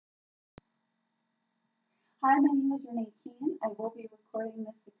Hi, my name is Renee Keene. I will be recording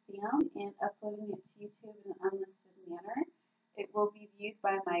this exam and uploading it to YouTube in an unlisted manner. It will be viewed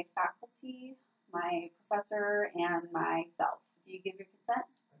by my faculty, my professor, and myself. Do you give your consent?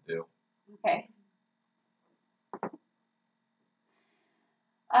 I do. Okay.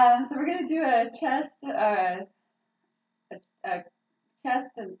 So we're going to do a chest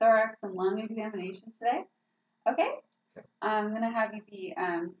and thorax and lung examination today. Okay? I'm going to have you be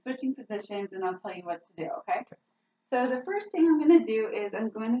switching positions, and I'll tell you what to do, okay? So the first thing I'm going to do is I'm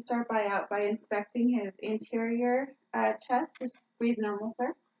going to start out by inspecting his anterior chest. Just breathe normal,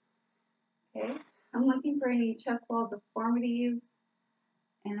 sir. Okay. I'm looking for any chest wall deformities,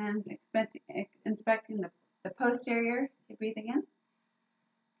 and I'm inspecting the posterior. You breathe again.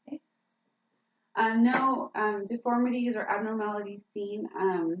 Okay. No deformities or abnormalities seen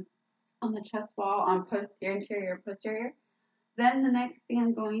on the chest wall on anterior, posterior. Then the next thing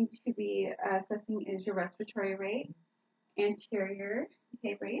I'm going to be assessing is your respiratory rate. Anterior,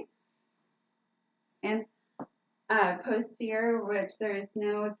 okay, breathe. And posterior, which there is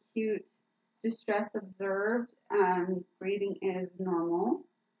no acute distress observed. Breathing is normal.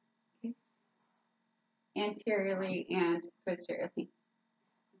 Okay. Anteriorly and posteriorly.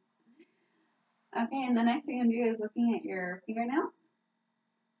 Okay, and the next thing I'm going to do is looking at your fingernails.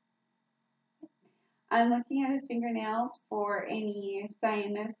 I'm looking at his fingernails for any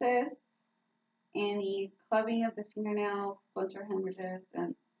cyanosis, any clubbing of the fingernails, splinter hemorrhages,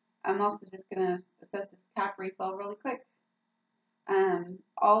 and I'm also just going to assess his cap refill really quick.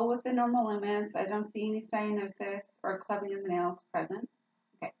 All within normal limits. I don't see any cyanosis or clubbing of the nails present.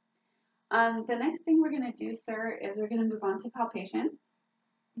 Okay. The next thing we're going to do, sir, is we're going to move on to palpation.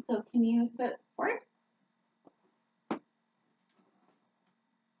 So can you sit forward?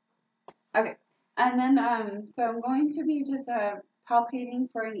 Okay. And then, so I'm going to be just palpating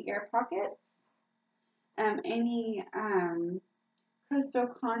for any air pockets, any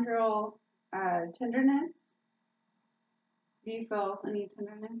costochondral tenderness. Do you feel any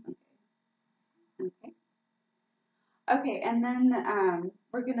tenderness? Okay. Okay. Okay, and then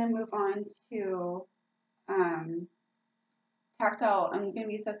we're going to move on to tactile. I'm going to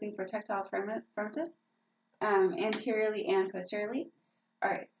be assessing for tactile firmness, anteriorly and posteriorly.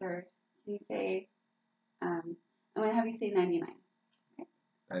 All right, sir, can you say, I'm going to have you say 99. Okay.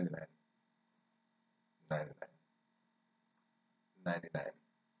 99. 99. 99.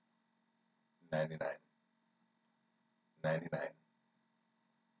 99. 99.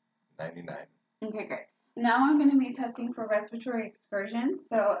 99. Okay, great. Now I'm going to be testing for respiratory excursion.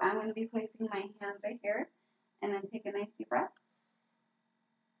 So I'm going to be placing my hands right here and then take a nice deep breath.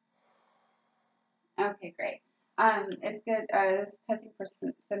 Okay, great. It's good. It's testing for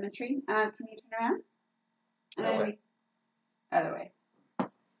symmetry. Can you turn around? Other way.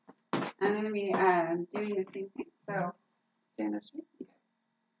 I'm going to be doing the same thing. So stand up straight.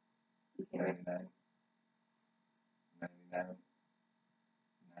 Okay. 99. 99.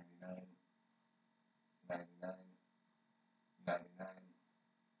 99. 99. 99.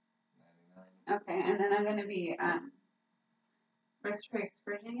 99. Okay, and then I'm going to be respiratory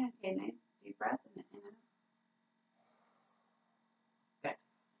excursion. Okay, nice deep breath and in and out. Good.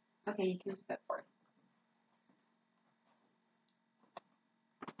 Okay, you can step forward.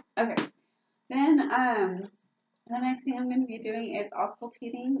 Okay. Then the next thing I'm going to be doing is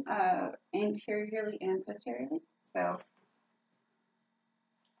auscultating anteriorly and posteriorly. So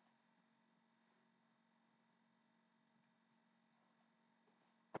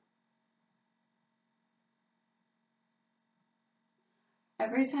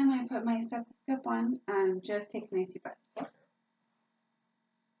every time I put my stethoscope on, just take a nice deep breath.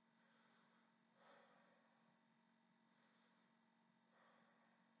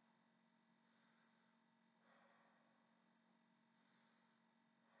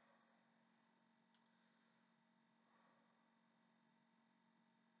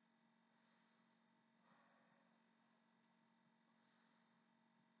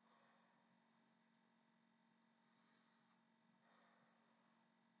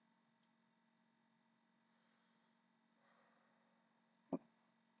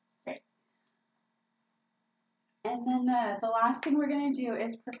 Okay? And then the last thing we're going to do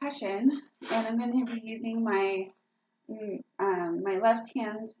is percussion, and I'm going to be using my my left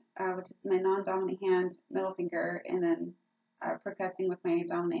hand, which is my non-dominant hand, middle finger, and then percussing with my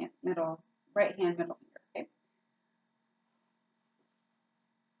dominant right hand middle finger.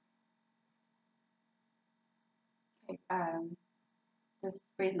 Okay. Okay. Just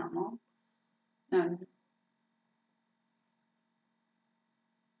breathe normal. No.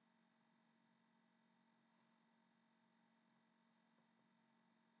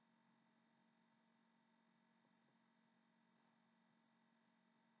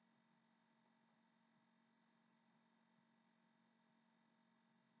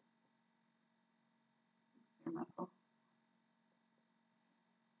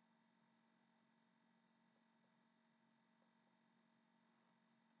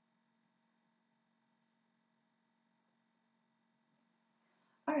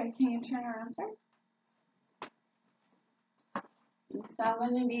 All right, can you turn around, sir? So I'm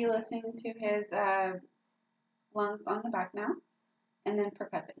going to be listening to his lungs on the back now, and then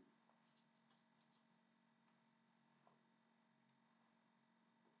percussing.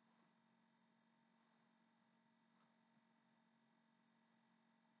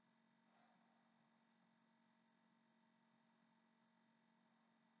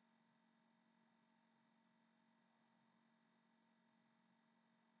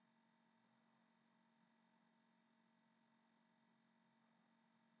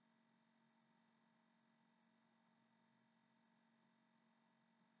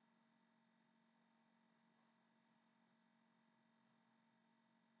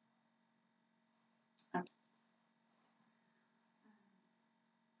 Okay.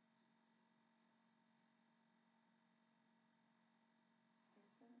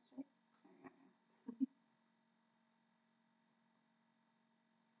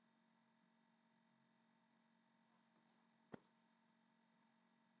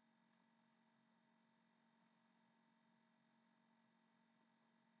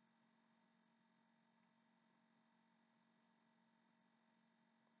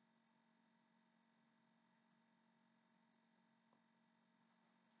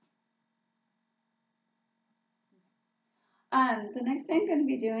 The next thing I'm going to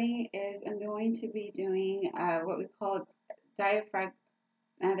be doing is I'm going to be doing what we call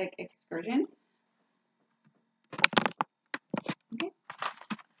diaphragmatic excursion. Okay.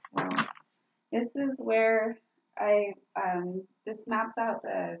 So this is where this maps out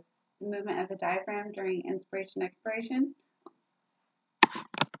the movement of the diaphragm during inspiration, expiration.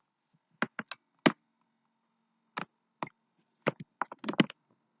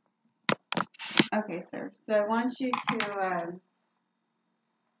 Okay, sir. So I want you to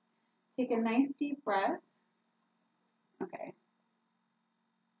take a nice deep breath. Okay.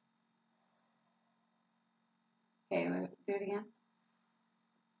 Okay, we'll do it again.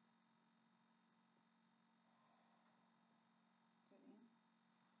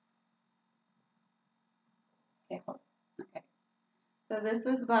 Okay, hold. Okay. So this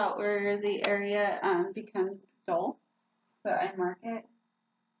is about where the area becomes dull. So I mark it.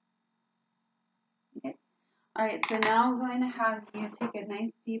 Okay. All right. So now I'm going to have you take a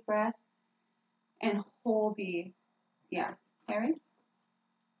nice deep breath and hold the, yeah, Harry.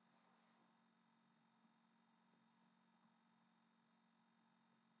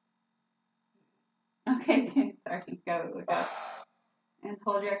 Okay. Sorry. Go. And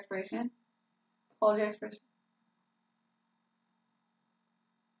hold your expiration. Hold your expiration.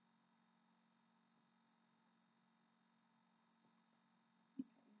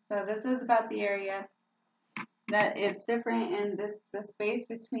 So this is about the area that it's different, and the space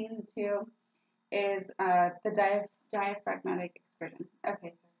between the two is the diaphragmatic excursion.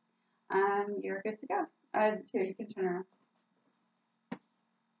 Okay, so you're good to go. Here, you can turn around.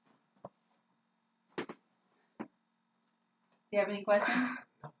 Do you have any questions?